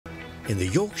In the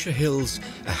Yorkshire Hills,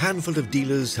 a handful of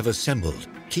dealers have assembled,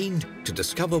 keen to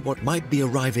discover what might be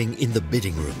arriving in the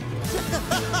bidding room.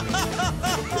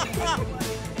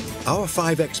 Our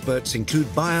 5 experts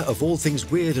include buyer of all things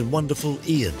weird and wonderful,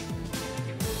 Ian.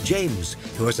 James,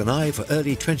 who has an eye for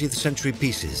early 20th century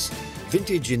pieces.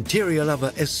 Vintage interior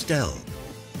lover, Estelle.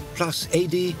 Plus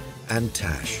Adi and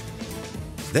Tash.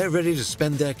 They're ready to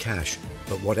spend their cash,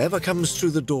 but whatever comes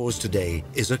through the doors today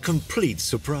is a complete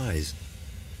surprise.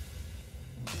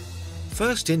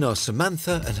 First in are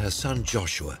Samantha and her son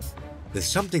Joshua, with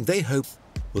something they hope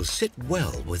will sit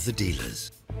well with the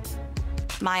dealers.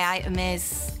 My item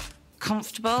is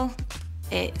comfortable,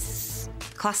 it's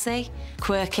classy,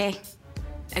 quirky,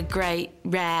 a great,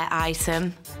 rare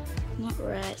item. Not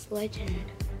rare, it's legend.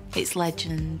 It's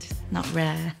legend, not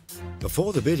rare.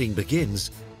 Before the bidding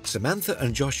begins, Samantha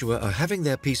and Joshua are having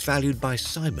their piece valued by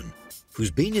Simon,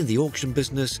 who's been in the auction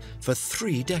business for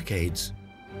 3 decades.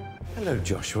 Hello,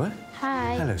 Joshua.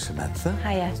 Hi. Hello, Samantha.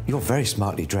 Hiya. You're very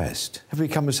smartly dressed. Have we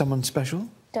come with someone special?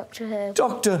 Doctor Who.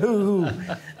 Doctor Who!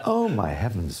 Oh, my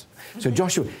heavens. So,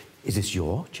 Joshua, is this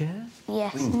your chair?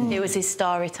 Yes. It was his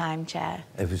story time chair.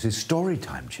 It was his story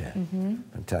time chair?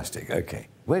 Fantastic, OK.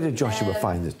 Where did Joshua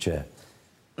find this chair?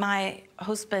 My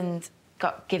husband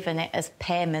got given it as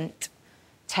payment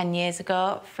 10 years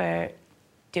ago for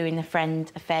doing a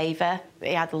friend a favour.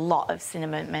 He had a lot of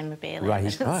cinema memorabilia.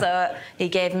 Right. So he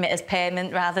gave him it as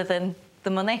payment rather than the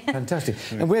money. Fantastic.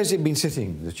 And where's it been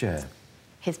sitting, the chair?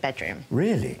 His bedroom.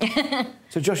 Really?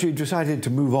 So, Joshua, you decided to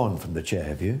move on from the chair,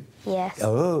 have you? Yes.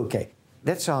 Oh, OK.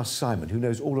 Let's ask Simon, who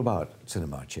knows all about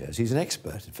cinema chairs. He's an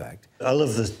expert, in fact. I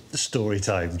love the story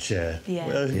time chair.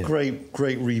 Yeah. Great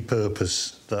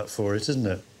repurpose that for it, isn't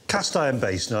it? Cast iron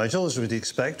base, Nigel, as we'd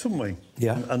expect, wouldn't we?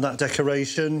 Yeah. And that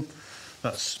decoration,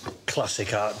 that's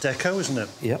classic Art Deco, isn't it?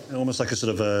 Yep. Almost like a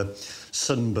sort of a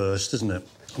sunburst, isn't it?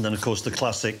 And then, of course, the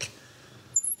classic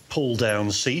pull-down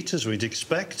seat, as we'd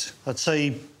expect. I'd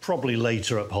say probably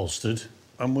later upholstered.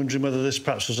 I'm wondering whether this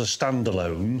perhaps was a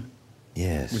standalone.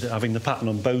 Yes. With it having the pattern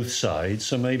on both sides,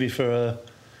 so maybe for a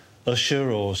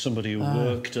usher or somebody who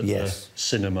worked at the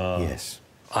cinema. Yes.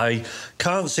 I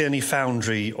can't see any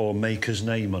foundry or maker's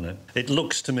name on it. It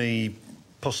looks to me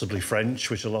possibly French,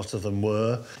 which a lot of them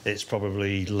were. It's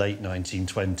probably late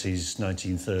 1920s,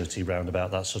 1930, round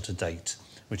about that sort of date,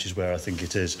 which is where I think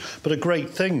it is. But a great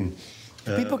thing.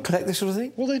 Do people collect this sort of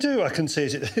thing? Well, they do. I can see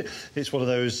it. It's one of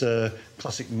those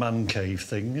classic man cave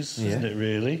things, isn't it,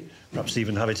 really? Perhaps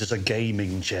even have it as a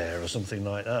gaming chair or something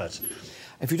like that.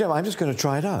 If you don't mind, I'm just going to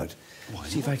try it out.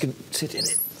 See if I can sit in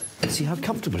it and see how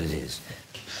comfortable it is.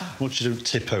 I want you to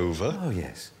tip over. Oh,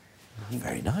 yes.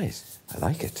 Very nice. I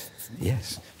like it.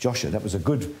 Yes. Joshua, that was a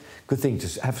good thing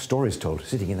to have stories told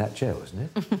sitting in that chair, wasn't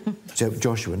it? So,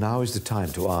 Joshua, now is the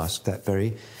time to ask that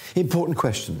very important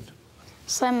question.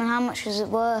 Simon, how much is it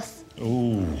worth?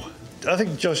 Ooh. I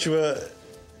think, Joshua,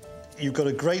 you've got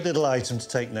a great little item to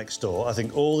take next door. I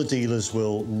think all the dealers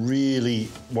will really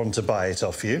want to buy it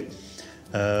off you.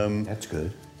 That's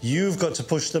good. You've got to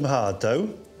push them hard, though.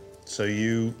 So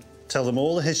you tell them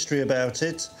all the history about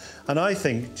it. And I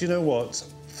think, do you know what?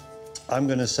 I'm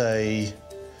going to say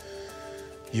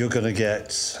you're going to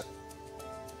get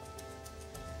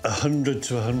 £100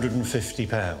 to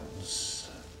 £150.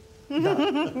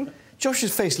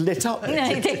 Josh's face lit up. No,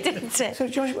 he didn't. So,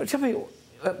 Joshua, tell me,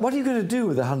 what are you going to do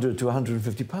with £100 to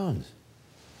 £150?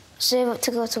 Save up to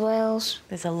go to Wales.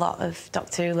 There's a lot of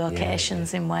Doctor Who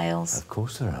locations in Wales. Of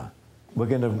course there are. We're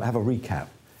going to have a recap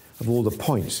of all the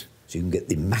points so you can get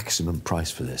the maximum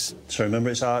price for this. So remember,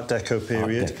 it's Art Deco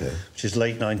period, Art Deco. which is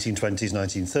late 1920s,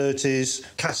 1930s,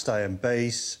 cast iron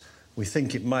base. We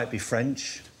think it might be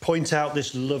French. Point out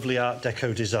this lovely Art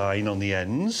Deco design on the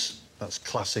ends. That's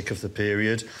classic of the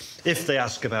period. If they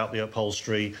ask about the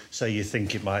upholstery, say you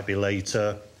think it might be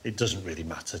later, it doesn't really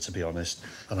matter, to be honest.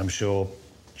 And I'm sure,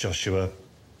 Joshua,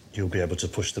 you'll be able to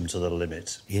push them to the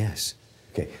limit. Yes.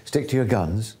 OK, stick to your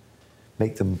guns.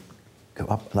 Make them go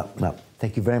up and up and up.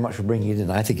 Thank you very much for bringing it in.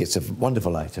 I think it's a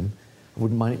wonderful item. I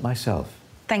wouldn't mind it myself.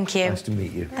 Thank you. Nice to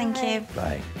meet you. Thank you.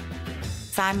 Bye.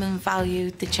 Simon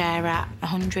valued the chair at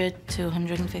 £100 to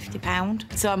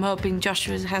 £150. So I'm hoping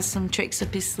Joshua has some tricks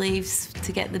up his sleeves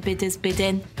to get the bidders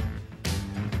bidding.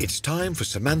 It's time for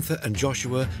Samantha and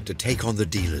Joshua to take on the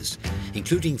dealers,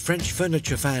 including French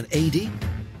furniture fan Adi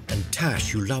and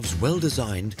Tash, who loves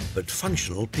well-designed but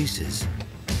functional pieces.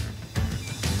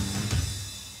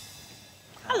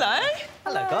 Hello.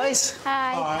 Hello, guys.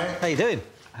 Hi. How you doing?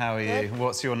 How are you?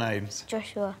 What's your names?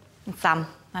 Joshua. And Sam,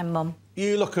 my mum.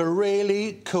 You look a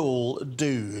really cool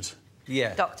dude.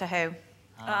 Yeah. Doctor Who.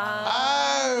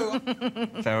 Oh!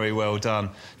 Very well done.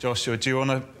 Joshua, do you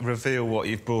want to reveal what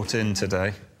you've brought in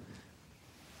today?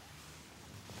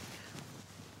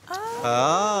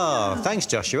 Ah, thanks,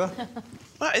 Joshua.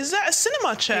 Is that a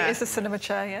cinema chair? It is a cinema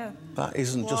chair, yeah. That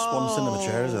isn't just one cinema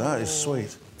chair, is it? That is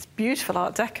sweet. It's beautiful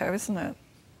Art Deco, isn't it?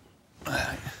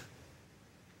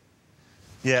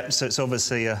 Yeah, so it's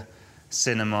obviously a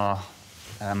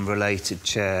cinema-related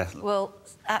chair. Well,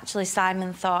 actually,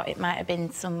 Simon thought it might have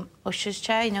been some usher's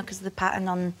chair, you know, because the pattern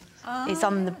on is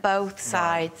on the both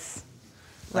sides,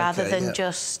 rather than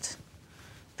just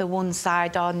the one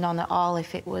side or none at all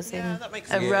if it was in a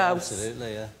row.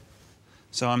 Absolutely, yeah.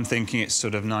 So I'm thinking it's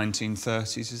sort of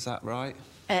 1930s, is that right?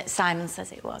 Simon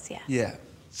says it was, yeah. Yeah.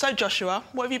 So, Joshua,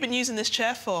 what have you been using this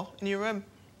chair for in your room?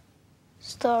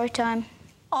 Story time.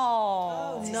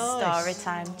 Oh, Story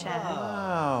time chair.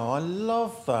 Wow, I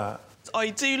love that. I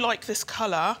do like this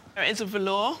colour. It is a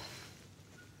velour.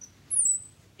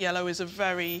 Yellow is a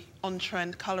very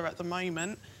on-trend colour at the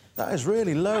moment. That is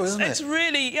really low, isn't it? It's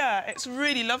really, yeah, it's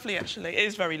really lovely, actually. It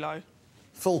is very low.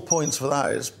 Full points for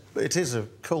that. It is a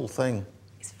cool thing.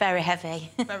 It's very heavy.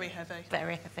 Very heavy.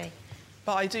 Very heavy.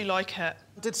 But I do like it.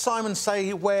 Did Simon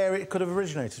say where it could have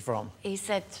originated from? He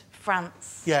said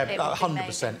France. Yeah, It would be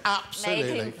 100%. made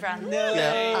Absolutely. in France.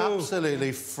 Yeah,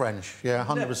 absolutely French. Yeah,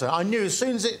 100%. I knew as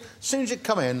soon as it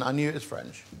come in, I knew it was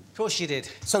French. Of course you did.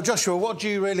 So, Joshua, what do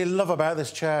you really love about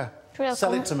this chair? Really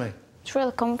Sell it to me. It's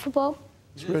really comfortable.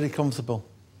 It's really comfortable.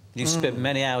 You've spent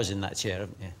many hours in that chair,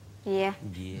 haven't you? Yeah.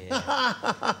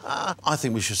 Yeah. I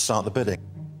think we should start the bidding.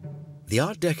 The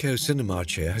Art Deco cinema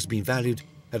chair has been valued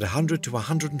at £100 to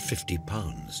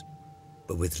 £150.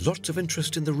 But with lots of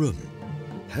interest in the room,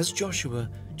 has Joshua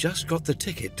just got the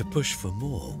ticket to push for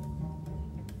more?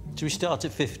 Should we start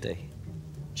at 50?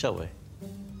 Shall we?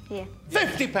 Yeah.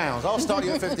 £50. I'll start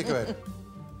you at 50 quid.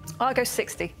 I'll go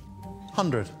 60.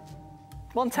 100.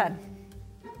 110.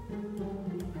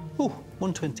 Ooh,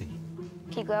 120.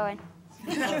 Keep going.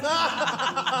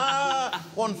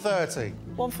 130.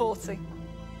 140.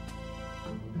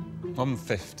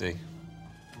 150.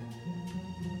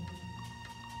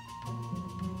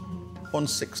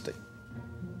 160.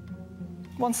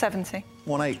 170.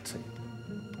 180.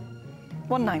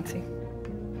 190.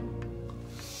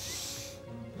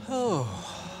 Oh.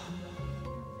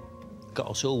 Got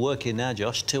us all working now,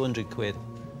 Josh. 200 quid.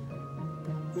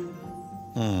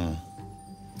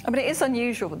 I mean, it is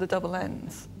unusual with the double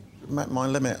ends. Met my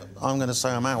limit. I'm going to say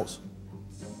I'm out.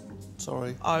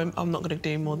 Sorry. I'm not going to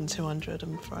do more than 200,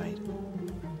 I'm afraid.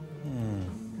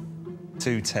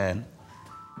 210.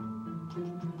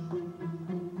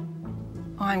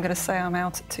 I'm going to say I'm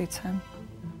out at 210.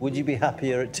 Would you be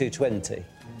happier at 220?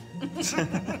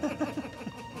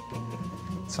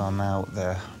 So I'm out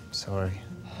there. Sorry.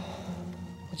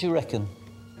 What do you reckon?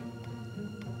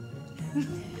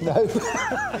 No.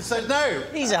 He said no.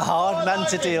 He's a hard man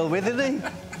to deal with, isn't he?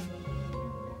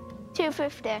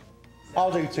 250.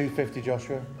 I'll do 250,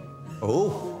 Joshua.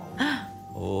 Oh.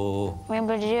 Oh. We ain't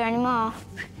going to do any more.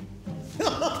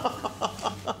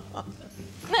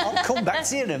 I'll come back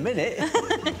to you in a minute.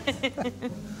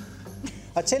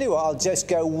 I tell you what, I'll just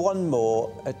go one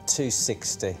more at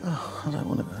 260. Oh, I don't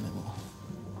want to go anymore.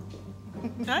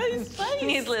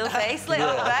 His little face lit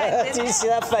up there. Do you see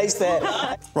that face there?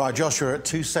 Right, Joshua, at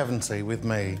 270 with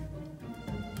me.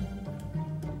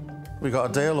 We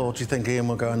got a deal, or do you think Ian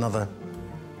will go another?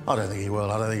 I don't think he will.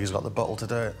 I don't think he's got the bottle to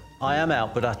do it. I am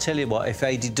out, but I tell you what, if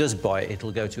Adi does buy it,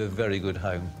 it'll go to a very good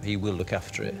home. He will look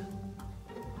after it.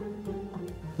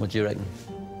 What do you reckon?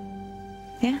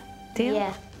 Yeah, deal.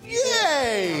 Yeah.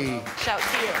 Yay! Shout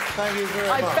to you. Thank you very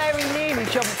I much. very nearly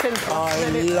jumped in. I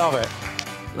love it.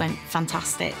 Went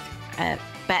fantastic,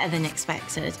 better than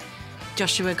expected.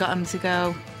 Joshua got him to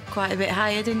go quite a bit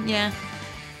higher, didn't you?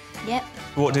 Yep.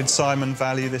 What did Simon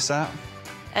value this at?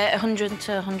 100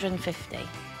 to 150.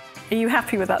 Are you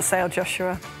happy with that sale,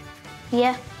 Joshua?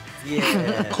 Yeah.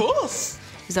 Yeah. Of course.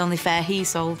 It was only fair he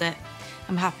sold it.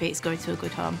 I'm happy it's going to a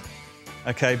good home.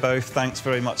 OK, both, thanks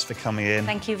very much for coming in.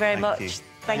 Thank you very much. you.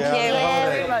 Thank Yeah, you.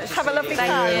 Very much. Have a lovely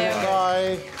Thank time. you.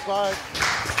 Bye. Bye.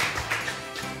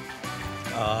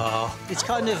 It's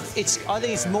kind of, I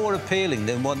think it's more appealing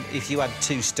than one if you had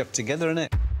two stuck together, isn't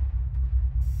it?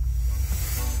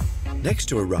 Next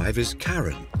to arrive is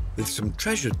Karen, with some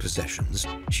treasured possessions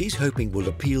she's hoping will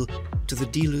appeal to the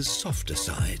dealer's softer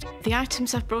side. The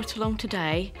items I've brought along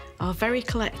today are very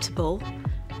collectible,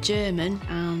 German,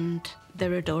 and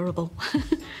they're adorable.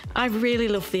 I really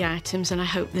love the items and I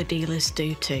hope the dealers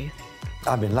do too.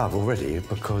 I'm in love already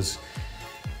because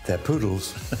they're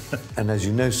poodles. And as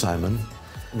you know, Simon,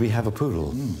 We have a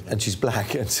poodle, and she's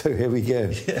black, and so here we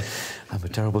go. Yeah. I'm a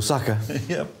terrible sucker.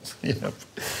 Yep, yep.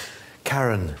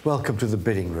 Karen, welcome to the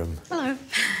bidding room. Hello.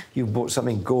 You brought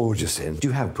something gorgeous in. Do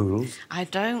you have poodles? I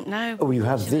don't know. Oh, you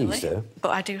have these, unfortunately, though? But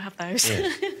I do have those.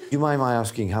 Yes. Do you mind my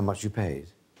asking how much you paid?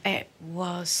 It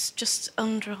was just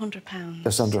under £100.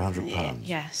 Just under £100?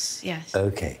 Yes, yes.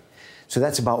 OK. So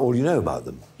that's about all you know about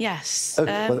them? Yes.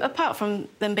 Okay, well... Apart from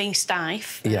them being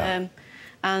stiff. Yeah.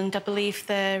 And I believe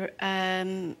they're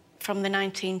from the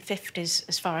 1950s,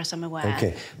 as far as I'm aware.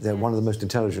 OK. They're one of the most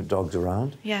intelligent dogs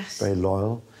around. Yes. Very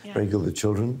loyal, very good with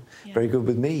children, very good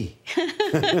with me.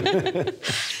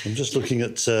 I'm just looking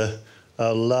at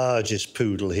our largest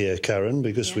poodle here, Karen,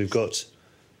 because we've got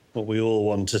what we all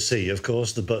want to see, of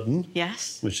course, the button.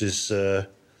 Yes. Which is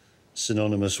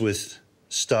synonymous with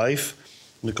stiff.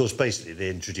 And, of course, basically, they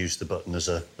introduced the button as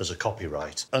a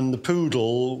copyright. And the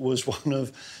poodle was one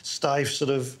of Stife's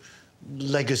sort of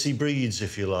legacy breeds,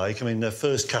 if you like. I mean, their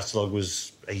first catalogue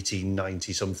was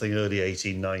 1890-something, early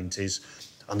 1890s,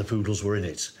 and the poodles were in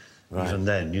it. Right. Even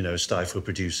then, you know, Stife were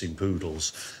producing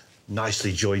poodles.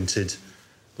 Nicely jointed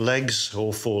legs,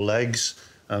 all four legs,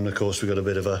 and, of course, we've got a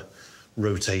bit of a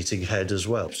rotating head as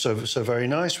well. So very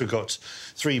nice. We've got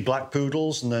 3 black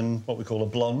poodles and then what we call a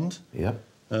blonde. Yep.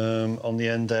 On the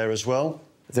end there as well.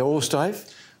 They're all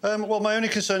Stife? Well, my only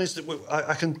concern is that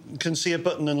I can see a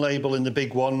button and label in the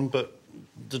big one, but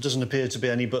there doesn't appear to be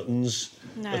any buttons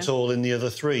at all in the other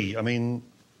 3. I mean,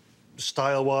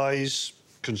 style-wise,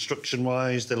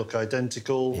 construction-wise, they look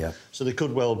identical. Yeah. So they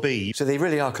could well be. So they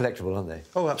really are collectible, aren't they?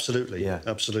 Oh, absolutely. Yeah.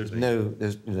 Absolutely.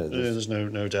 There's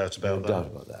no doubt about that. No doubt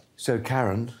about that. So,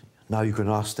 Karen, now you can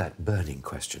ask that burning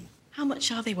question. How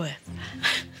much are they worth?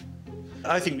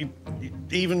 I think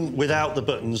even without the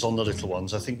buttons on the little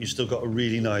ones, I think you've still got a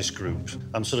really nice group.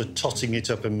 I'm sort of totting it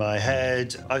up in my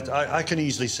head. I can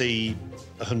easily see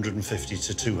 150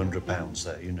 to 200 pounds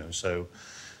there, you know, so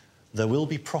there will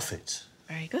be profit.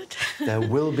 Very good. There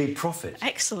will be profit.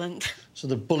 Excellent. So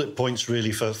the bullet points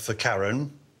really for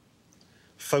Karen,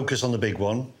 focus on the big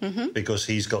one, because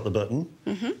he's got the button,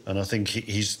 and I think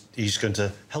he's going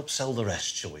to help sell the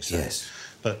rest, shall we say. Yes.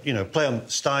 But, you know, play on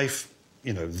Stife,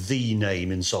 you know, the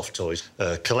name in soft toys.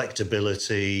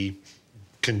 Collectability,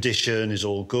 condition is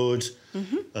all good,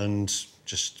 and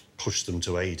just push them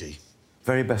to 80.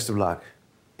 Very best of luck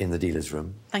in the dealer's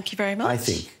room. Thank you very much. I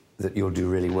think that you'll do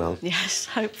really well. Yes,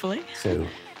 hopefully. So,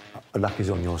 luck is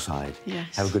on your side.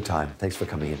 Yes. Have a good time. Thanks for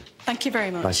coming in. Thank you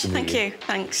very much. Nice to meet Thank you. you.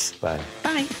 Thanks. Bye.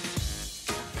 Bye.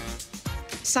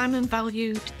 Simon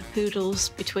valued the poodles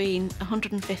between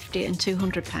 £150 and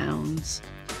 £200.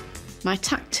 My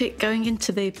tactic going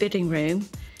into the bidding room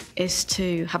is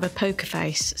to have a poker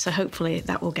face, so hopefully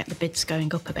that will get the bids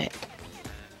going up a bit.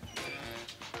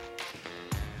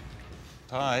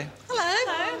 Hi.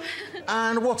 Hello. Hello.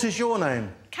 And what is your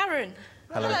name? Karen.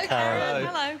 Hello, Hello, Karen.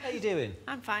 Hello. How you doing?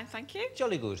 I'm fine, thank you.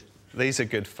 Jolly good. These are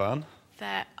good fun.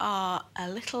 There are a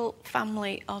little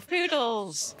family of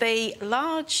poodles. The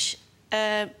large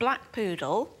black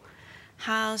poodle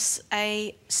has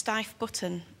a stiff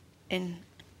button in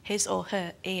his or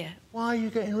her ear. Why are you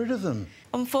getting rid of them?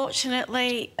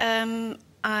 Unfortunately,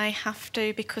 I have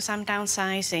to because I'm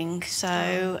downsizing,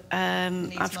 so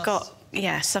I've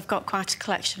got quite a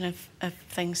collection of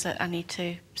things that I need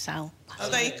to sell. Are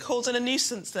they causing a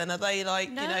nuisance then? Are they like,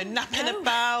 you know, napping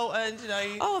about and, you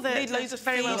know, need loads of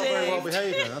feeding? Very well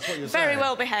behaved then, that's what you're saying. Very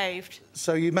well behaved.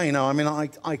 So you may know, I mean,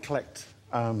 I collect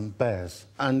bears.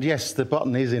 And yes, the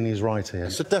button is in his right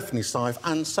ear. So definitely Stife,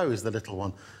 and so is the little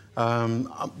one.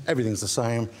 Everything's the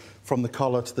same, from the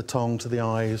collar to the tongue to the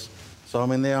eyes. So, I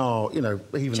mean, they are, you know,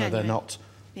 even though they're not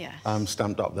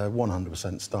stamped up, they're 100%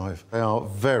 Stife. They are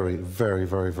very, very,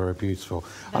 very, very beautiful.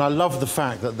 And I love the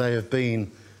fact that they've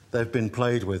been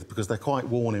played with, because they're quite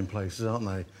worn in places, aren't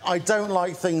they? I don't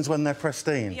like things when they're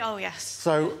pristine. Oh, yes.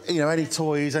 So, you know, any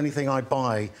toys, anything I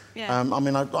buy, I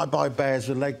mean, I buy bears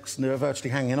with legs and they're virtually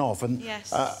hanging off, and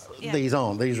these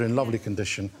aren't. These are in lovely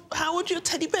condition. How would your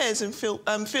teddy bears feel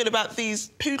about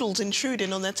these poodles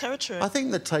intruding on their territory? I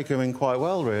think they'd take them in quite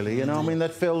well, really, you know. I mean,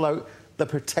 they'd feel like they're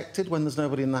protected when there's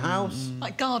nobody in the house.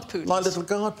 Like guard poodles? Like little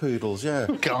guard poodles, yeah.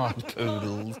 Guard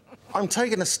poodles. I'm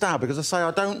taking a stab, because I say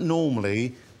I don't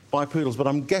normally buy poodles, but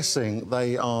I'm guessing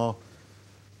they are...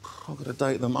 I've got to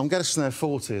date them. I'm guessing they're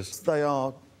 40s. They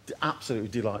are absolutely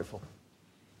delightful.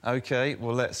 OK,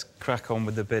 well, let's crack on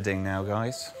with the bidding now,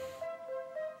 guys.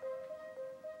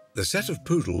 The set of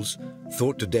poodles,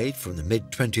 thought to date from the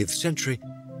mid-20th century,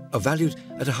 are valued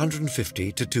at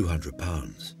 £150 to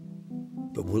 £200.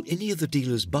 But will any of the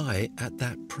dealers buy at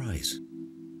that price?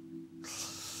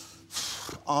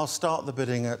 I'll start the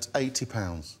bidding at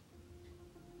 £80.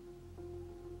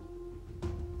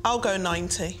 I'll go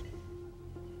 90.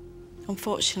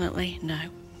 Unfortunately, no.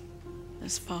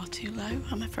 That's far too low,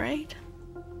 I'm afraid.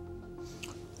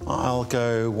 I'll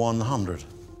go 100.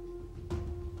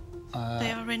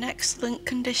 They are in excellent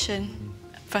condition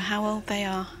for how old they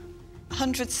are.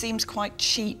 100 seems quite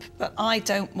cheap, but I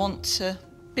don't want to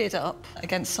bid up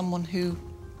against someone who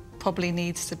probably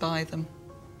needs to buy them,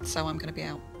 so I'm going to be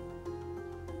out.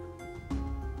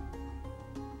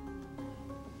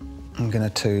 I'm going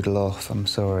to toodle off, I'm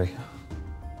sorry.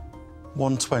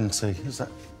 120, is that?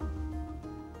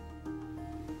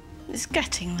 It's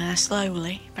getting there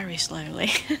slowly, very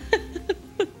slowly.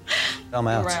 I'm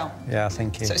out. You're out. Yeah,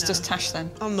 thank you. So it's just Tash then?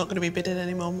 I'm not going to be bidding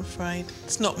anymore, I'm afraid.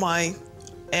 It's not my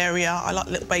area. I like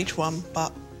the little beige one,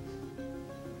 but...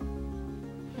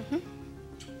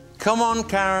 Come on,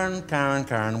 Karen, Karen,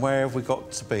 Karen, where have we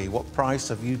got to be? What price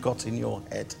have you got in your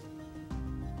head?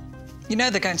 You know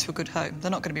they're going to a good home.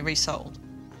 They're not going to be resold.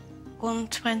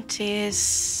 120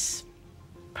 is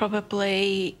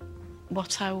probably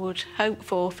what I would hope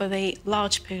for the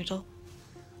large poodle.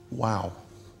 Wow.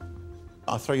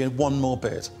 I'll throw you in one more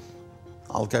bid.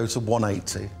 I'll go to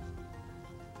 180.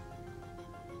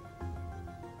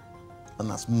 And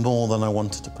that's more than I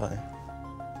wanted to pay.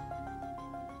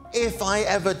 If I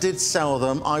ever did sell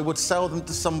them, I would sell them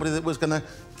to somebody that was going to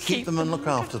keep them and look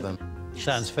after them.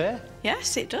 Sounds fair.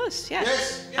 Yes, it does, yes.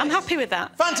 Yes, I'm happy with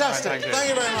that. Fantastic. Thank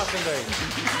you very much indeed.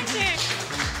 Thank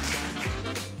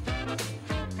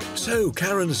you. So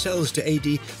Karen sells to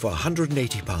AD for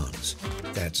 £180.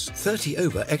 That's 30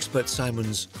 over expert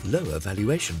Simon's lower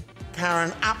valuation.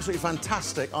 Karen, absolutely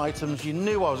fantastic items. You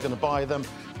knew I was going to buy them.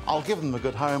 I'll give them a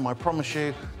good home, I promise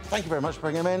you. Thank you very much for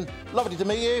bringing them in. Lovely to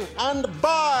meet you, and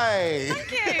bye!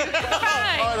 Thank you.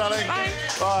 Bye. Bye, darling. Bye.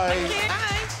 Bye. Thank you. Bye.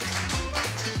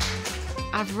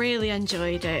 I've really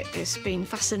enjoyed it. It's been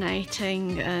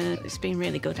fascinating. It's been a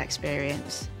really good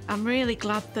experience. I'm really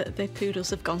glad that the poodles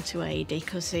have gone to AD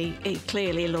because he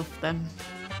clearly loved them.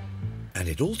 And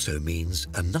it also means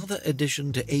another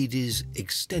addition to AD's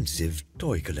extensive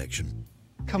toy collection.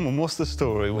 Come on, what's the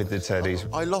story with the teddies?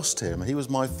 I lost him. He was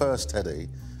my first teddy,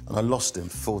 and I lost him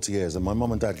for 40 years, and my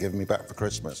mum and dad gave him me back for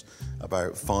Christmas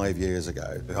about 5 years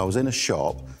ago. I was in a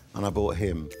shop, and I bought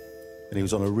him, and he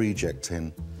was on a reject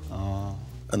tin. Oh.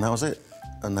 And that was it.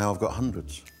 And now I've got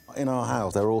hundreds. In our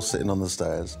house, they're all sitting on the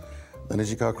stairs. Then as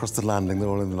you go across the landing, they're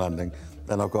all in the landing.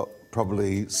 Then I've got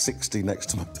probably 60 next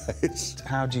to my bed.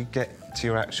 How do you get to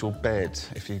your actual bed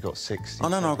if you've got 60? Oh,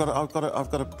 no, I've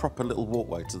got a proper little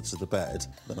walkway to the bed.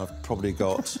 Then I've probably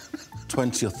got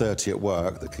 20 or 30 at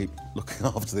work that keep looking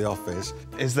after the office.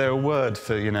 Is there a word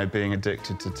for, you know, being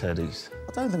addicted to teddies?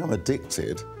 I don't think I'm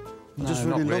addicted. I just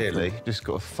No, really not love really. them. You just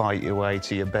got to fight your way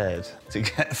to your bed to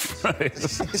get through.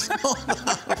 It's not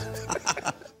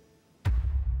that.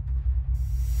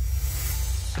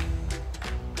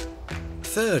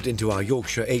 Third into our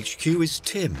Yorkshire HQ is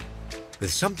Tim,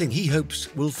 with something he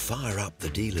hopes will fire up the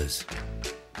dealers.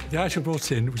 The item I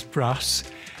brought in was brass.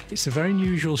 It's a very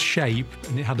unusual shape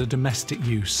and it had a domestic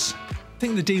use. I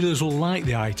think the dealers will like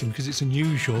the item because it's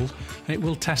unusual and it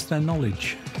will test their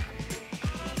knowledge.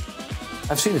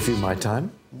 I've seen a few in my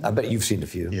time. I bet you've seen a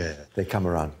few. Yeah. They come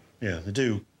around. Yeah, they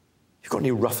do. You've got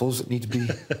any ruffles that need to be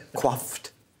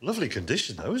coiffed? Lovely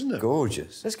condition, though, isn't it?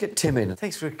 Gorgeous. Let's get Tim in.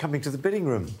 Thanks for coming to the bidding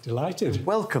room. Delighted.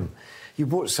 Welcome. You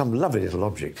brought some lovely little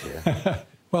object here.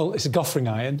 Well, it's a goffering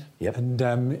iron. Yep. And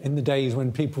in the days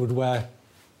when people would wear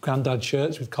grandad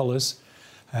shirts with collars,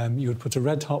 you would put a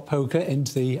red hot poker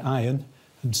into the iron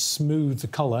and smooth the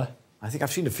collar. I think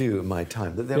I've seen a few in my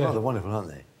time, but they're rather wonderful, aren't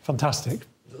they? Fantastic.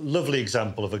 Lovely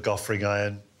example of a goffering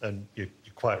iron, and you're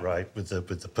quite right with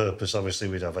the purpose. Obviously,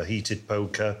 we'd have a heated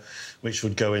poker, which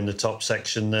would go in the top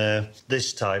section there.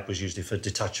 This type was usually for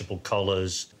detachable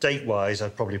collars. Date-wise,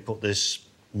 I'd probably put this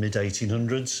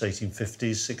mid-1800s,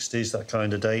 1850s, 60s, that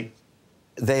kind of date.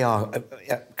 They are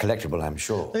collectible, I'm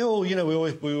sure. They all, you know,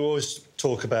 we always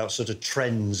talk about sort of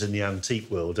trends in the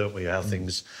antique world, don't we? How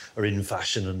things are in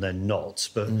fashion and then not.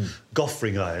 But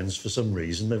goffering irons, for some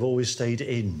reason, they've always stayed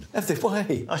in. Have they?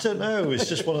 Why? I don't know. It's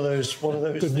just one of those.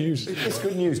 Good news. It's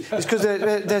good news. It's because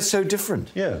they're so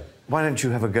different. Yeah. Why don't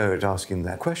you have a go at asking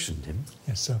that question, Tim?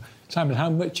 Yes, so, Simon, how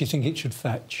much do you think it should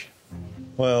fetch?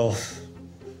 Well,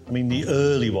 I mean, the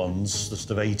early ones, the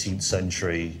sort of 18th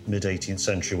century, mid-18th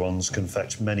century ones, can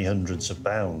fetch many hundreds of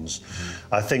pounds.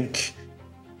 I think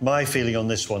my feeling on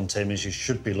this one, Tim, is you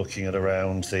should be looking at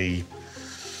around the...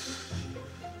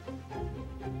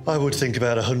 I would think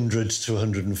about 100 to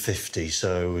 150,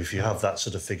 so if you have that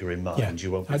sort of figure in mind,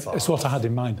 you won't be far That's what I had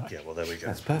in mind. Yeah, well, there we go.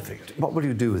 That's perfect. What will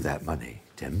you do with that money,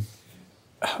 Tim?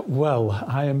 Well,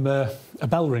 I am a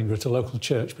bell ringer at a local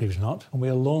church, believe it or not, and we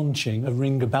are launching a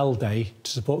Ring a Bell Day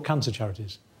to support cancer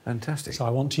charities. Fantastic. So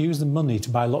I want to use the money to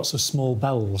buy lots of small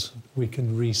bells we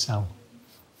can resell.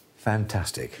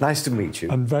 Fantastic. Nice to meet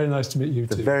you. And very nice to meet you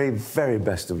too. The very, very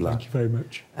best of luck. Thank you very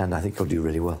much. And I think you'll do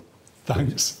really well.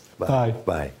 Thanks. Bye.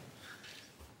 Bye.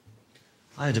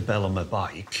 I had a bell on my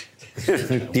bike.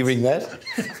 Do you ring that?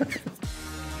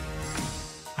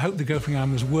 I hope the goffering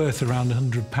iron was worth around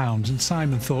 £100, and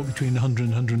Simon thought between 100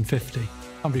 and 150.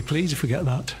 I'll be pleased if we get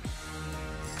that.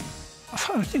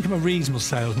 I think I'm a reasonable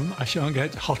salesman. I shan't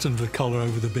get hot under the collar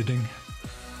over the bidding.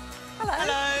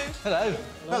 Hello. Hello.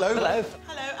 Hello. Hello.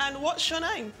 Hello, and what's your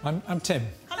name? I'm Tim.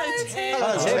 Hello, Tim.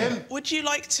 Hello, Tim. Would you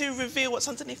like to reveal what's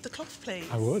underneath the cloth, please?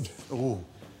 I would. Ooh.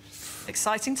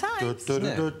 Exciting times.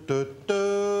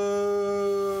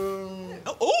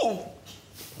 Oh!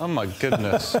 Oh, my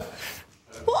goodness.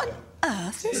 What on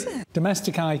earth is it?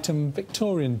 Domestic item,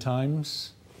 Victorian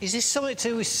times. Is this something to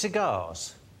do with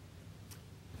cigars?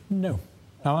 No.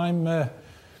 Now, I'm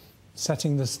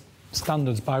setting the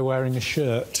standards by wearing a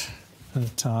shirt and a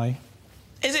tie.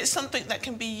 Is it something that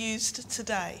can be used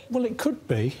today? Well, it could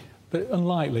be, but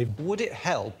unlikely. Would it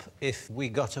help if we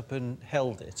got up and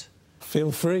held it?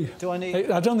 Feel free. Do I need...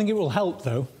 I don't think it will help,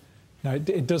 though. No,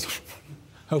 it does...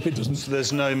 Hope it doesn't. So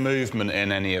there's no movement in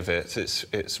any of it?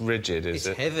 It's rigid, is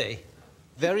it? It's heavy.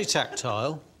 Very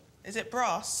tactile. Is it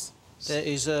brass? There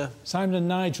is a... Simon and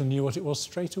Nigel knew what it was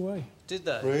straight away. Did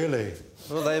they? Really?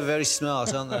 Well, they're very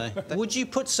smart, aren't they? Would you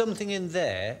put something in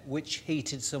there which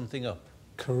heated something up?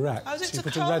 Correct. Oh, is it So you to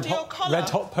put a curl your collar? red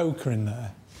hot poker in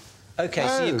there. OK,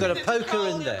 so you've got a Is it to poker curl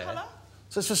in your there. collar?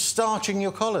 So it's for starching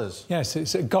your collars? Yes,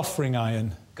 it's a goffering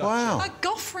iron. Wow. A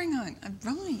goffering iron,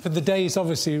 right. For the days,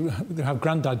 obviously, we have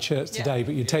grandad shirts today,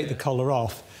 but you take the collar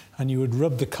off and you would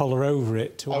rub the collar over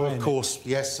it to iron Oh, of course.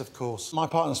 Yes, of course. My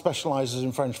partner specialises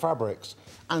in French fabrics,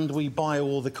 and we buy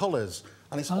all the collars.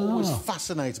 And it's always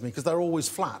fascinated me, because they're always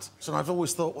flat. So I've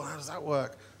always thought, well, how does that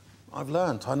work? I've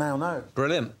learnt. I now know.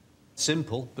 Brilliant.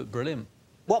 Simple, but brilliant.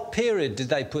 What period did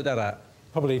they put that at?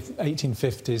 Probably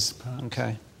 1850s, perhaps.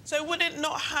 OK. So would it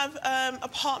not have a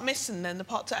part missing then, the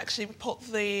part to actually put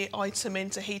the item in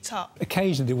to heat up?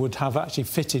 Occasionally would have actually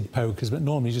fitted pokers, but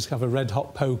normally you just have a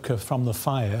red-hot poker from the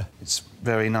fire. It's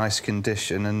very nice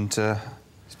condition and...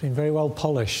 It's been very well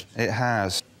polished. It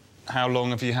has. How long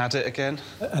have you had it again?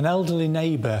 An elderly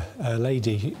neighbour, a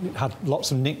lady, had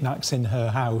lots of knickknacks in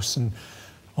her house, and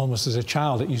almost as a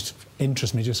child it used to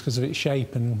interest me just because of its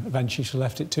shape, and eventually she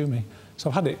left it to me. So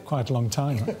I've had it quite a long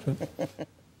time, actually.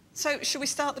 So, should we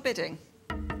start the bidding?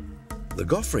 The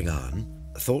goffering iron,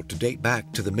 thought to date back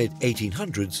to the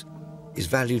mid-1800s, is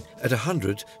valued at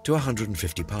 £100 to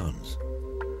 £150.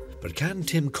 But can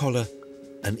Tim collar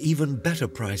an even better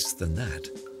price than that?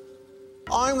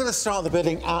 I'm going to start the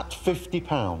bidding at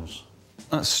 £50.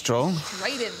 That's strong.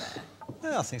 Right in there.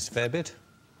 Well, I think it's a fair bid.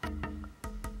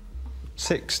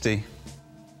 60.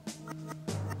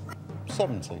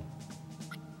 70.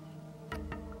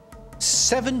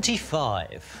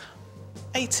 75.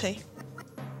 80.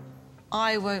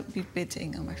 I won't be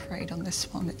bidding, I'm afraid, on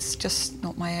this one. It's just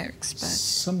not my expertise.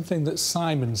 Something that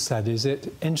Simon said is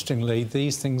that, interestingly,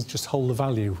 these things just hold the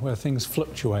value. Where things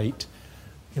fluctuate,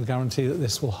 you'll guarantee that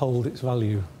this will hold its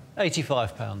value.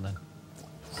 £85 then.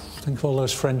 Think of all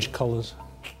those French collars.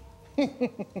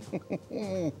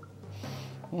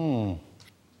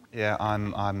 Yeah,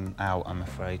 I'm out, I'm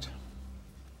afraid.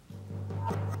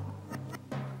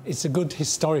 It's a good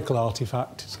historical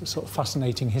artefact. It's a sort of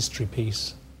fascinating history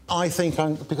piece. I think,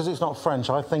 because it's not French,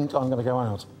 I think I'm going to go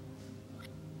out.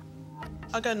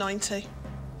 I'll go 90.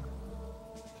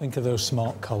 Think of those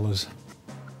smart collars.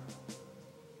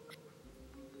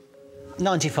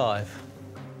 95.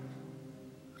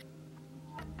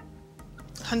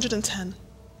 110.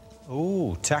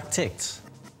 Ooh, tactics.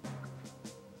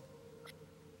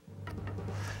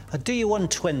 I'll do you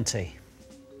 120.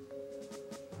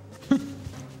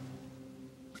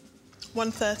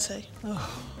 130.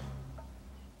 Oh.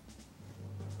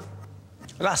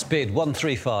 Last bid,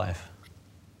 135.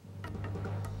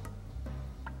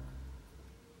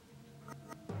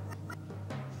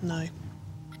 No.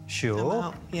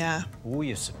 Sure? Yeah. Oh,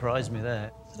 you surprised me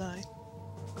there. Did I?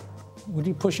 Would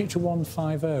you push it to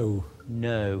 150?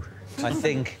 No. I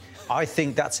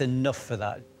think that's enough for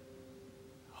that.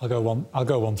 I'll go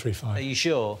 135. Are you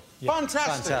sure? Yeah.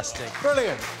 Fantastic. Fantastic.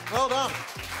 Brilliant. Well done.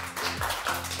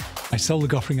 I sold the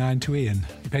goffering iron to Ian.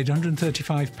 He paid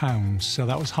 £135, so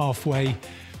that was halfway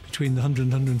between the 100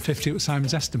 and 150 at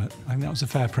Simon's estimate. I think that was a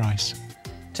fair price.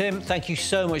 Tim, thank you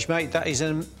so much, mate. That is,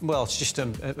 well, it's just a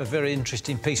very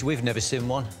interesting piece. We've never seen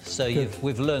one, so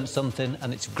we've learned something,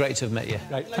 and it's great to have met you.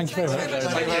 Great. Thank you very much.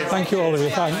 Thank you, all of you.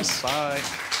 Thanks. Bye.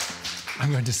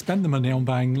 I'm going to spend the money on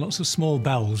buying lots of small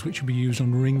bells, which will be used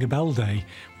on Ring a Bell Day,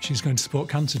 which is going to support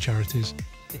cancer charities.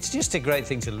 It's just a great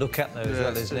thing to look at, though, as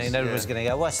well, isn't it? And everyone's going to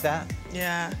go, what's that?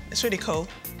 Yeah, it's really cool.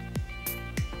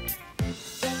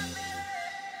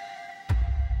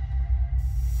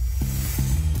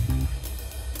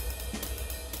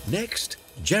 Next,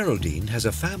 Geraldine has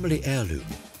a family heirloom.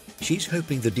 She's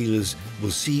hoping the dealers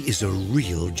will see is a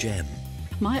real gem.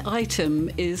 My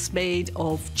item is made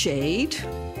of jade,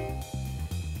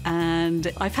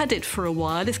 and I've had it for a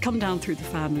while. It's come down through the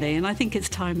family, and I think it's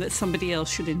time that somebody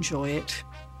else should enjoy it.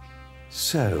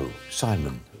 So,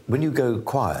 Simon, when you go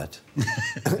quiet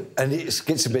and it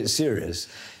gets a bit serious,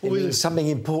 it means something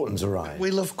important's arrived.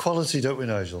 We love quality, don't we,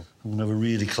 Nigel? I'm going to have a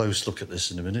really close look at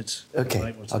this in a minute. OK,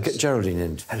 Right, I'll get Geraldine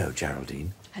in. Hello,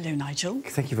 Geraldine. Hello, Nigel.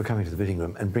 Thank you for coming to the bidding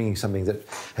room and bringing something that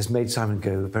has made Simon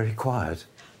go very quiet.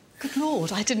 Good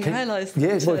Lord, I didn't realise that.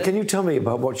 Yes, well, can you tell me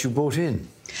about what you brought in?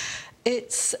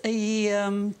 It's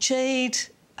a jade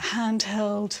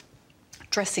handheld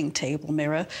dressing table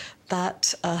mirror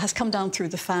that has come down through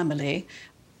the family.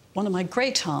 One of my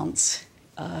great-aunts,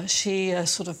 she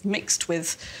sort of mixed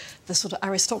with the sort of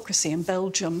aristocracy in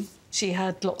Belgium. She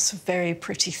had lots of very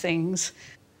pretty things.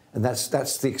 And that's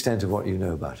the extent of what you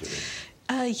know about it?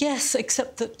 Really? Yes,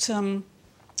 except that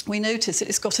we notice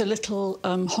it's got a little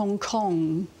Hong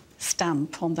Kong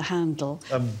stamp on the handle.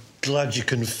 I'm glad you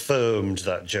confirmed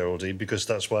that, Geraldine, because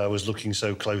that's why I was looking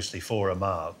so closely for a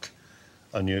mark.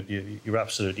 And you're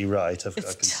absolutely right. I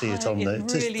can see it on there.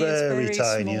 It is very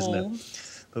tiny, isn't it?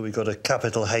 But we've got a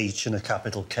capital H and a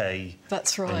capital K.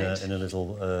 That's right. In a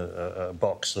little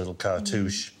box, a little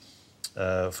cartouche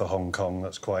for Hong Kong.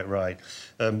 That's quite right.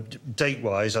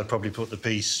 Date-wise, I'd probably put the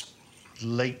piece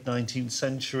late 19th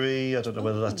century. I don't know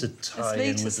whether that's a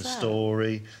tie-in with the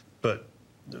story. But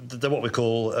they're what we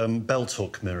call belt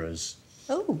hook mirrors.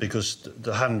 Oh. Because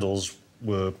the handles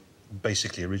were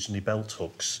basically originally belt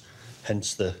hooks.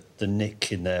 Hence the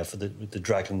nick in there for the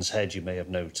dragon's head, you may have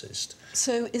noticed.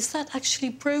 So is that actually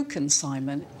broken,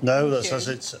 Simon? No, that's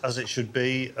as it should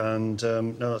be, and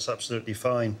no, that's absolutely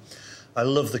fine. I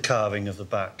love the carving of the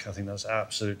back. I think that's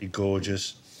absolutely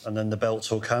gorgeous. And then the belt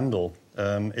hook handle.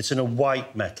 It's in a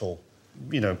white metal,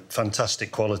 you know,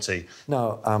 fantastic quality.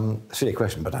 Now, silly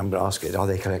question, but I'm going to ask it. Are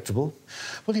they collectible?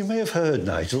 Well, you may have heard,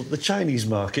 Nigel, the Chinese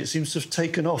market seems to have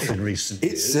taken off in recent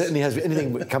years. It certainly has.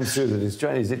 Anything that comes through that is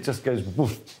Chinese, it just goes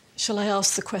woof. Shall I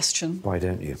ask the question? Why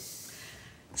don't you?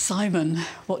 Simon,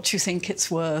 what do you think it's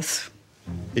worth?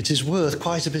 It is worth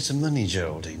quite a bit of money,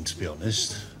 Geraldine, to be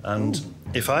honest. And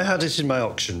if I had it in my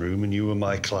auction room and you were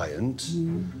my client,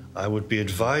 I would be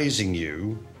advising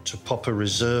you to pop a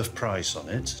reserve price on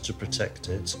it to protect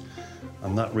it.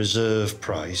 And that reserve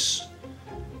price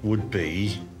would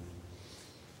be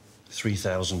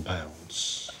 £3,000.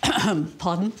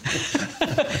 Pardon?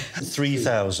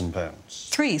 £3,000.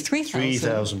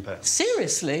 £3,000.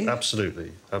 Seriously?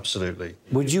 Absolutely, absolutely.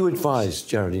 Would you advise,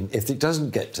 Geraldine, if it doesn't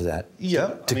get to that,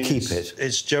 to keep it?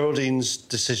 It's Geraldine's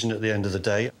decision at the end of the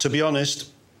day. To be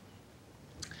honest,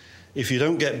 if you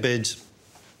don't get bid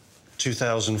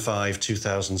 2005,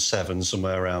 2007,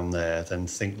 somewhere around there, then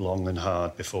think long and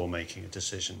hard before making a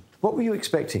decision. What were you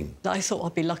expecting? I thought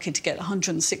I'd be lucky to get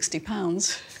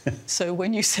 £160. So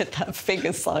when you said that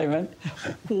figure, Simon,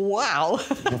 wow.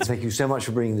 Thank you so much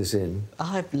for bringing this in.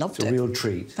 I've loved it. It's a real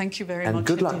treat. Thank you very much. And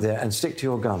good luck there, and stick to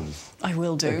your guns. I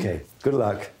will do. OK, good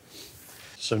luck.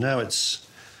 So now it's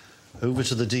over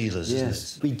to the dealers,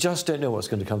 isn't it? We just don't know what's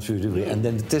going to come through, do we? And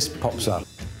then this pops up.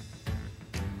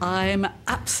 I'm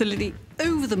absolutely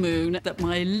over the moon that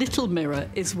my little mirror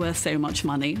is worth so much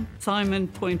money. Simon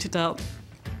pointed out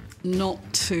not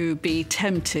to be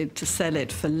tempted to sell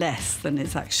it for less than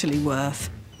it's actually worth.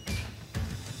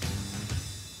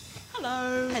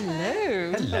 Hello.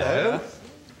 Hello. Hello.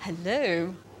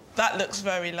 Hello. That looks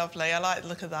very lovely. I like the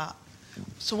look of that.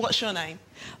 So what's your name?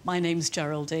 My name's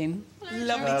Geraldine.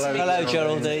 Lovely to meet you. Hello,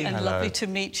 Geraldine. And lovely to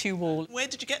meet you all. Where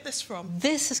did you get this from?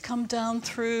 This has come down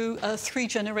through 3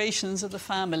 generations of the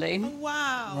family. Oh,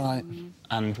 wow. Right.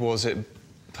 And was it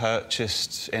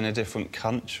purchased in a different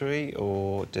country,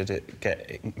 or did it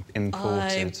get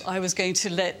imported? I was going to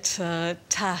let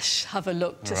Tash have a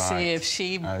look to see if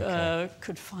she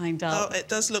could find out. Oh, it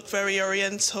does look very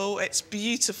oriental. It's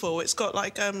beautiful. It's got,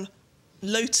 like,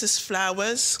 lotus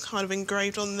flowers kind of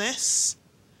engraved on this,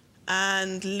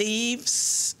 and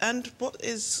leaves, and what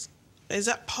is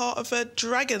that part of a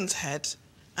dragon's head?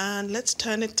 And let's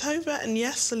turn it over, and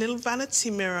yes, a little vanity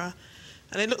mirror.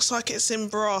 And it looks like it's in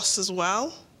brass as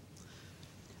well.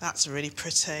 That's really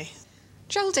pretty.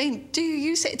 Geraldine, do you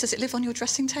use it? Does it live on your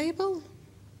dressing table?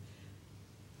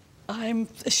 I'm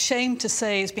ashamed to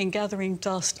say it's been gathering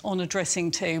dust on a dressing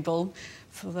table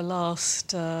for the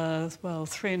last, well,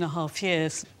 3.5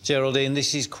 years. Geraldine,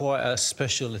 this is quite a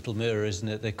special little mirror, isn't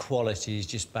it? The quality is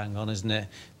just bang on, isn't it?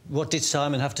 What did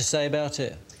Simon have to say about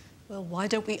it? Well, why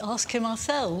don't we ask him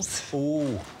ourselves?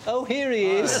 Oh, here he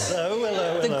is.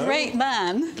 Hello. The great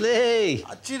man. Lee.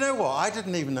 Do you know what? I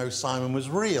didn't even know Simon was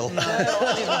real. No,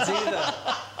 I didn't either.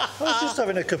 I was just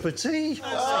having a cup of tea.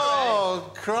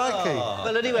 Oh, crikey. Oh.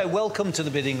 Well, anyway, welcome to the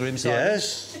bidding room, Simon.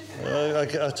 Yes.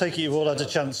 I take it you've all had a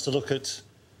chance to look at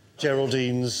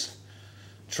Geraldine's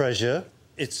treasure.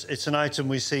 It's an item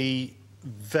we see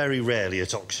very rarely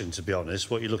at auction, to be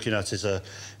honest. What you're looking at is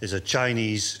a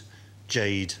Chinese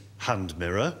jade hand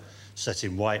mirror set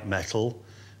in white metal,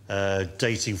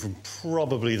 dating from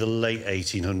probably the late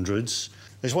 1800s.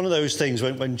 It's one of those things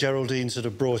when Geraldine sort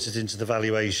of brought it into the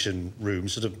valuation room,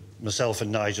 sort of myself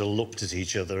and Nigel looked at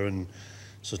each other and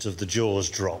sort of the jaws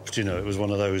dropped, you know, it was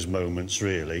one of those moments,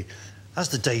 really. As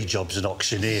the day job's an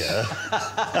auctioneer,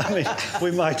 I mean,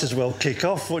 we might as well kick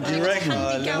off. What do you reckon?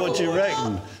 What do you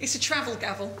reckon? It's a travel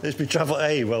gavel. It's been travel.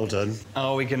 Hey, well done.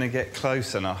 Are we going to get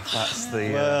close enough? That's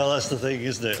the. Well, that's the thing,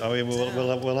 isn't it? I mean,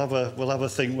 we'll have a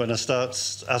think when I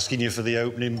start asking you for the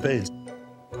opening bid.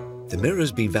 The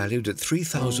mirror's been valued at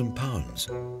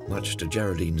 £3,000, much to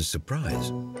Geraldine's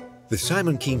surprise. With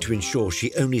Simon keen to ensure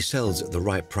she only sells at the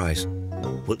right price,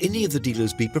 will any of the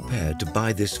dealers be prepared to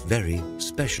buy this very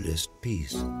specialist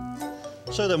piece?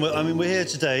 So then, we're here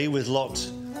today with lot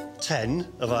 10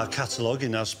 of our catalogue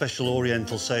in our special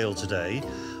Oriental sale today,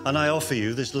 and I offer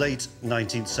you this late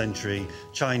 19th century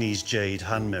Chinese jade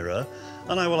hand mirror,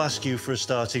 and I will ask you for a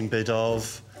starting bid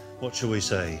of, what shall we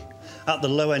say, at the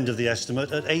low end of the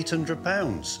estimate at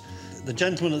 £800. The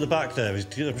gentleman at the back there,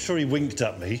 I'm sure he winked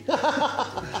at me.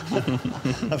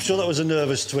 I'm sure that was a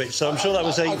nervous twitch, so I'm sure that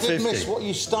was £850. I did miss what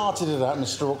you started it at,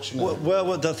 Mr. Auctioneer.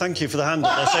 Well, thank you for the hand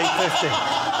up. That's £850.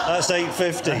 That's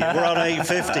 £850. We're on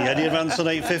 £850. Any advance on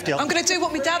 £850? I'm going to do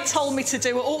what my dad told me to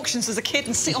do at auctions as a kid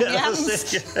and sit on my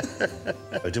hands.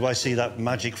 Do I see that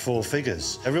magic 4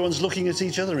 figures? Everyone's looking at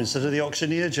each other instead of the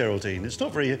auctioneer, Geraldine. It's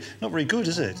not very good,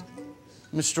 is it?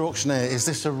 Mr. Auctioneer, is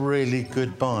this a really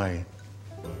good buy?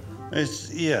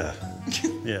 Yeah.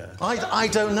 I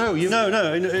don't know.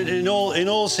 No. In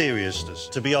all seriousness,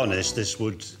 to be honest, this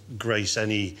would grace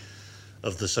any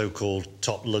of the so-called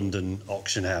top London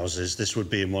auction houses. This would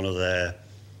be in one of their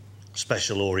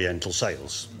special Oriental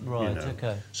sales. Right.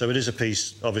 OK. So it is a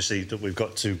piece, obviously, that we've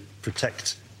got to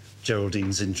protect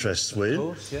Geraldine's interests with. Of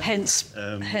course, yeah.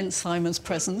 Hence Simon's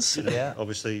presence. Yeah.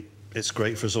 Obviously, it's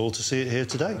great for us all to see it here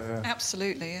today.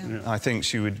 Absolutely, yeah. I think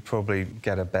she would probably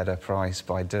get a better price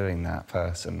by doing that,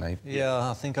 personally. Yeah,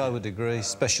 I think I would agree.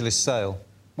 Specialist sale.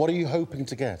 What are you hoping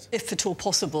to get? If at all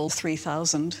possible,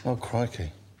 3,000. Oh,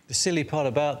 crikey. The silly part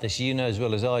about this, you know as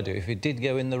well as I do, if it did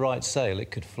go in the right sale, it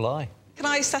could fly. Can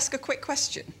I just ask a quick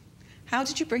question? How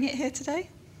did you bring it here today?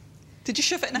 Did you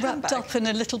shove it in a handbag? Wrapped up in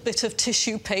a little bit of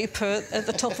tissue paper at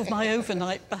the top of my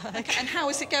overnight bag. Okay, and how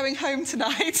is it going home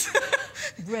tonight?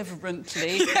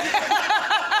 Reverently.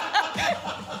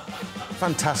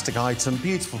 Fantastic item,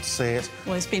 beautiful to see it.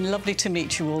 Well, it's been lovely to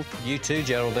meet you all. You too,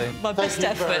 Geraldine. My best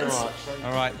efforts.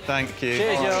 All right, thank you.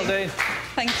 Cheers, Geraldine.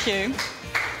 Thank you.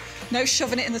 No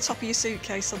shoving it in the top of your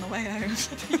suitcase on the way home.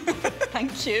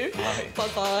 Thank you.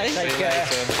 Bye-bye. Take care.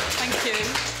 Thank you.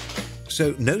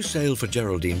 So, no sale for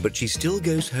Geraldine, but she still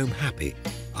goes home happy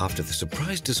after the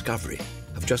surprise discovery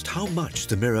of just how much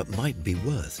the mirror might be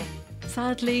worth.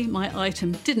 Sadly, my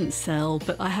item didn't sell,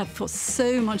 but I have got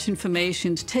so much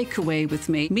information to take away with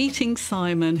me. Meeting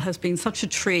Simon has been such a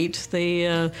treat.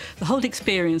 The whole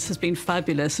experience has been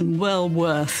fabulous and well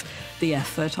worth the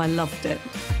effort. I loved it.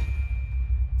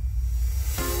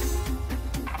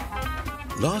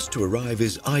 Last to arrive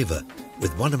is Ivor,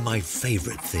 with one of my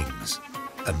favourite things.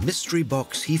 A mystery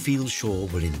box he feels sure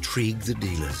will intrigue the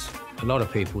dealers. A lot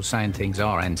of people saying things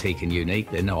are antique and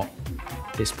unique. They're not.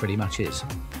 This pretty much is.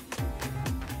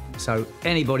 So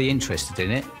anybody interested in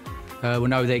it will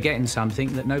know they're getting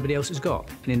something that nobody else has got.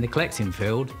 And in the collecting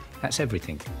field, that's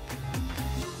everything.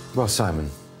 Well,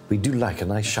 Simon, we do like a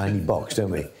nice shiny box,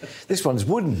 don't we? This one's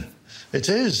wooden. It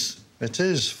is. It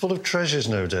is. Full of treasures,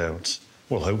 no doubt.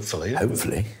 Well, hopefully.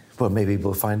 Hopefully. Well, maybe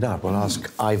we'll find out. We'll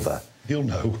ask Ivor. He'll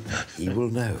know. He will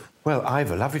know. Well,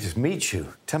 Ivor, lovely to meet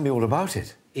you. Tell me all about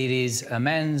it. It is a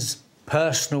man's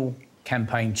personal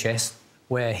campaign chest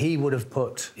where he would have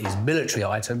put his military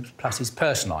items plus his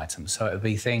personal items. So it would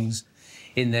be things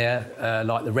in there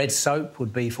like the red soap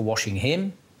would be for washing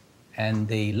him, and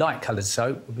the light-coloured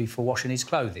soap would be for washing his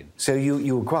clothing. So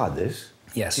you acquired this?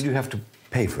 Yes. Did you have to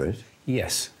pay for it?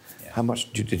 Yes. Yeah. How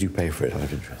much did you pay for it, out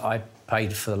of interest? I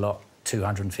paid for the lot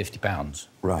 £250.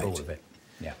 Right. For all of it.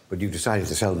 Yeah. But you decided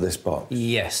to sell this box?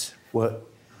 Yes. Well,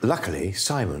 luckily,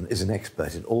 Simon is an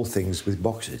expert in all things with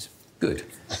boxes. Good.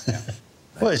 Yeah.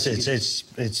 Well,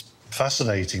 it's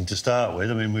fascinating to start with.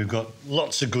 I mean, we've got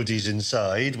lots of goodies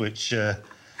inside, which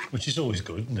is always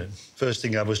good, isn't it? First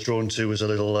thing I was drawn to was a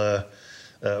little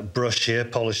brush here,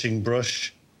 polishing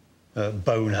brush,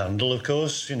 bone handle, of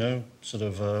course. You know, sort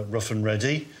of rough and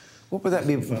ready. What would that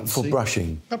be for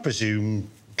brushing? I presume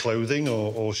clothing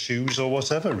or shoes or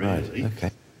whatever, really. Right,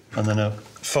 OK. And then a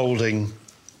folding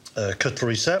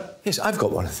cutlery set. Yes, I've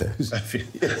got one of those.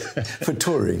 For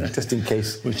touring, just in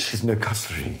case there's no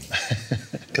cutlery.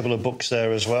 A couple of books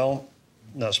there as well.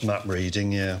 That's map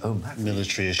reading, yeah. Oh, map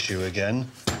military issue again.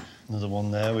 Another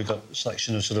one there. We've got a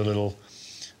selection of sort of little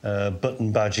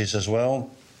button badges as well.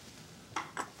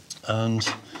 And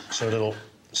so a little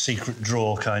secret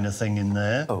drawer kind of thing in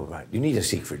there. Oh, right. You need a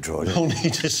secret drawer, don't you? We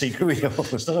need a secret drawer.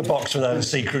 It's not a box without a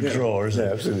secret drawer, is it?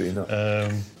 No, absolutely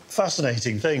not.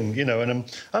 Fascinating thing, you know,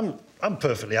 and I'm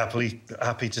perfectly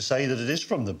happy to say that it is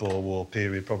from the Boer War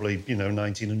period, probably, you know,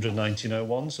 1900,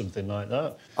 1901, something like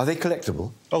that. Are they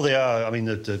collectible? Oh, they are. I mean,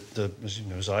 as you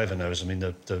know, as Ivor knows, I mean,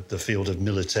 the field of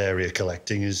militaria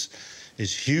collecting is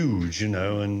huge, you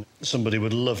know, and somebody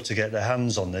would love to get their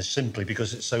hands on this simply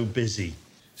because it's so busy.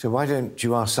 So why don't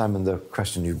you ask Simon the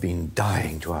question you've been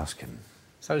dying to ask him?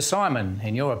 So, Simon,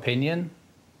 in your opinion,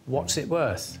 what's it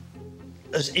worth?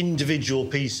 As individual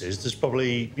pieces, there's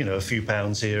probably, you know, a few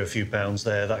pounds here, a few pounds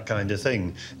there, that kind of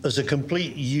thing. As a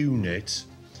complete unit,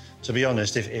 to be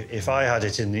honest, if I had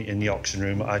it in the auction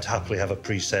room, I'd happily have a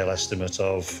pre-sale estimate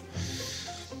of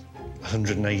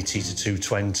 180 to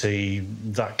 220.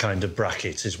 That kind of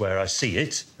bracket is where I see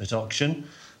it at auction.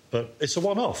 But it's a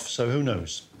one-off, so who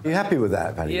knows? Are you happy with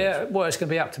that valuation? Yeah, well, it's going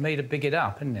to be up to me to big it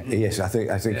up, isn't it? Yes, I think,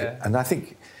 yeah. And I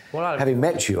think, having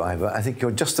met you, Ivor, I think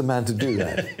you're just the man to do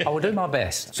that. I will do my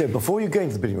best. So before you go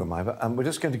into the bidding room, Ivor, we're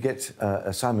just going to get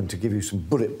Simon to give you some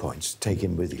bullet points to take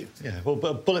in with you. Yeah, well,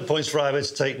 bullet points for Ivor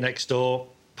to take next door.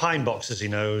 Pine boxes, he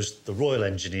knows, the Royal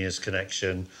Engineers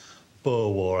connection,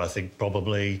 Boer War, I think,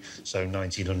 probably, so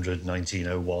 1900,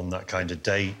 1901, that kind of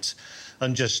date.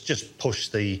 And just push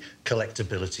the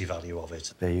collectability value of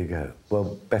it. There you go.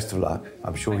 Well, best of luck.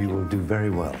 I'm sure you will do very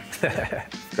well.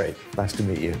 Great. Nice to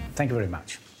meet you. Thank you very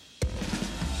much.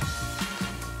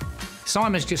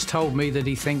 Simon's just told me that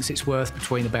he thinks it's worth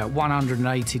between about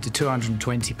 180 to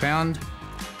 220 £220.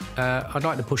 I'd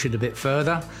like to push it a bit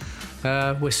further.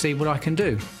 We'll see what I can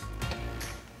do.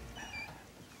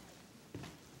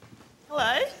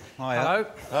 Hello. Hi. Hello.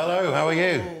 Hello, how are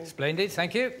you? Splendid,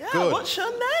 thank you. Yeah, Good. What's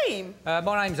your name?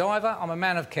 My name's Ivor. I'm a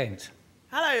man of Kent.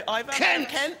 Hello, Ivor.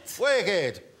 Kent.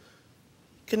 Wicked.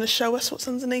 Can you show us what's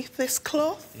underneath this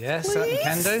cloth? Yes, please? certainly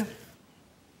can do.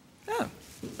 Oh.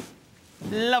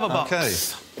 Love a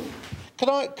box.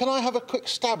 Okay. Can I have a quick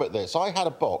stab at this? I had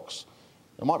a box.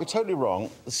 I might be totally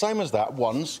wrong. The same as that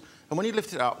once, and when you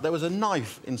lift it up, there was a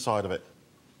knife inside of it,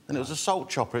 and it was a salt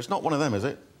chopper. It's not one of them, is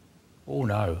it? Oh,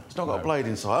 no. It's not got a blade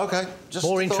inside. OK. Just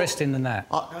more interesting than that.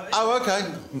 Oh, OK.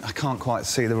 I can't quite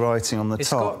see the writing on the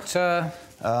top. It's got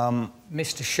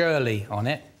Mr. Shirley on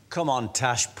it. Come on,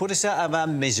 Tash, put us out of our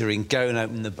misery and go and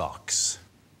open the box.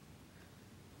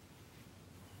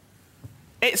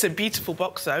 It's a beautiful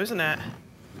box, though, isn't it?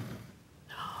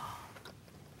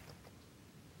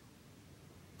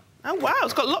 Oh, wow,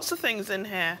 it's got lots of things in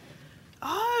here.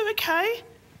 Oh, OK.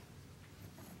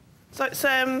 So it's,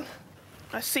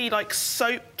 I see, like,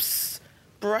 soaps,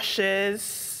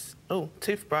 brushes... Oh,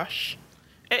 toothbrush.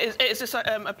 It's just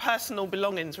a personal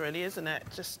belongings, really, isn't it?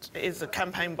 It is a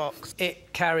campaign box.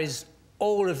 It carries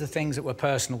all of the things that were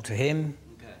personal to him,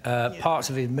 parts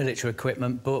of his military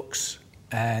equipment, books,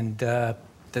 and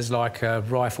there's, like, a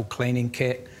rifle cleaning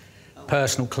kit,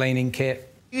 personal cleaning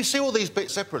kit. You see all these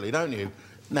bits separately, don't you?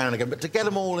 Now and again, but to get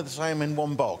them all in the same in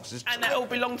one box is... And they all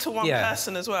belong to one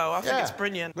person as well. I think it's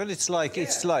brilliant. Well, it's like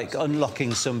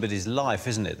unlocking somebody's life,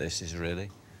 isn't it, this is really?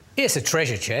 It's a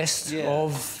treasure chest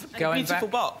of going back... beautiful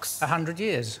box. 100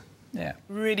 years, yeah.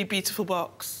 Really beautiful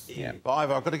box. Yeah. But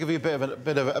Ivor, I've got to give you a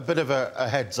bit of a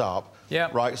heads up. Yeah.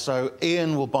 Right, so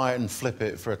Ian will buy it and flip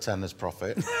it for a tenner's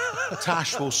profit.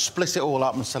 Tash will split it all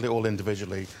up and sell it all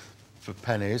individually for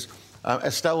pennies.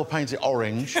 Estelle will paint it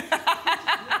orange.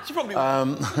 She probably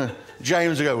will.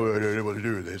 James will go, well, I don't know what to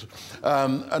do with this,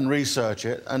 and research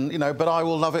it. And, you know, but I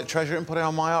will love it, treasure it, and put it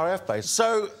on my RF base.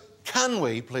 So, can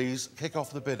we, please, kick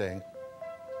off the bidding?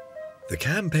 The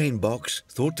campaign box,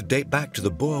 thought to date back to the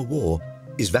Boer War,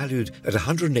 is valued at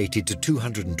 £180 to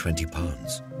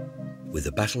 £220. With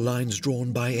the battle lines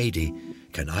drawn by Adi,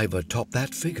 can Ivor top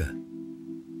that figure?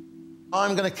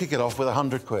 I'm going to kick it off with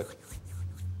 100 quid.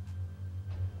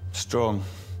 Strong.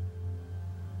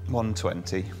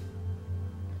 120.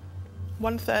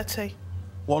 130.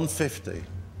 150.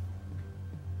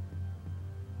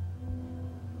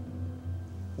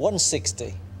 160.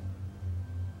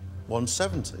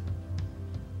 170.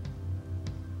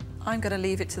 I'm going to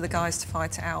leave it to the guys to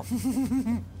fight it out.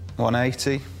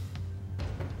 180.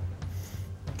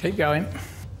 Keep going.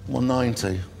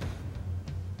 190.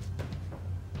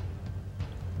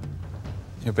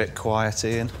 You're a bit quiet,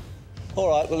 Ian. All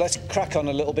right, well, let's crack on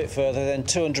a little bit further then.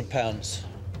 £200.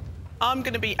 I'm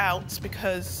going to be out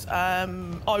because I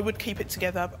would keep it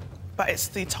together, but it's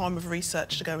the time of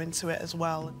research to go into it as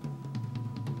well.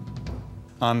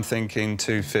 I'm thinking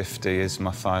 250 is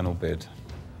my final bid.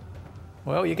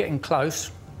 Well, you're getting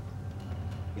close.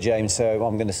 James, so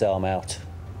I'm going to say I'm out.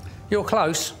 You're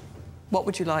close. What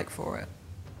would you like for it?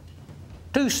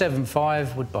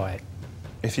 275 would buy it.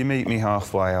 If you meet me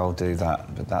halfway, I'll do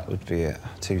that, but that would be it.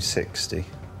 260.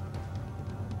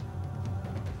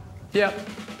 Yep.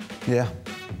 Yeah.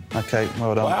 OK,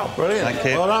 well done. Wow, brilliant. Thank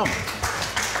you. Well done.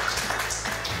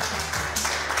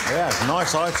 Yeah, it's a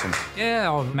nice item.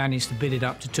 Yeah, I've managed to bid it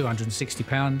up to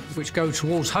 £260, which go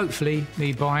towards, hopefully,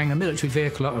 me buying a military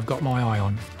vehicle that I've got my eye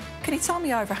on. Can you tell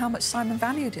me over how much Simon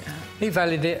valued it at? He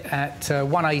valued it at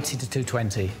 180 to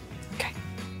 220. OK.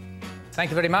 Thank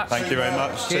you very much. Thank you very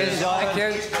much. Cheers. Thank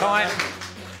you. Bye.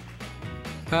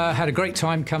 Had a great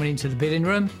time coming into the bidding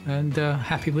room and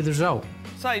happy with the result.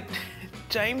 So,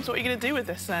 James, what are you going to do with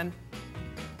this then?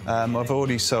 I've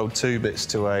already sold 2 bits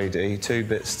to Adi, 2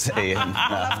 bits to Ian.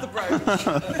 I love the brooch.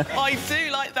 I do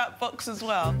like that box as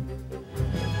well.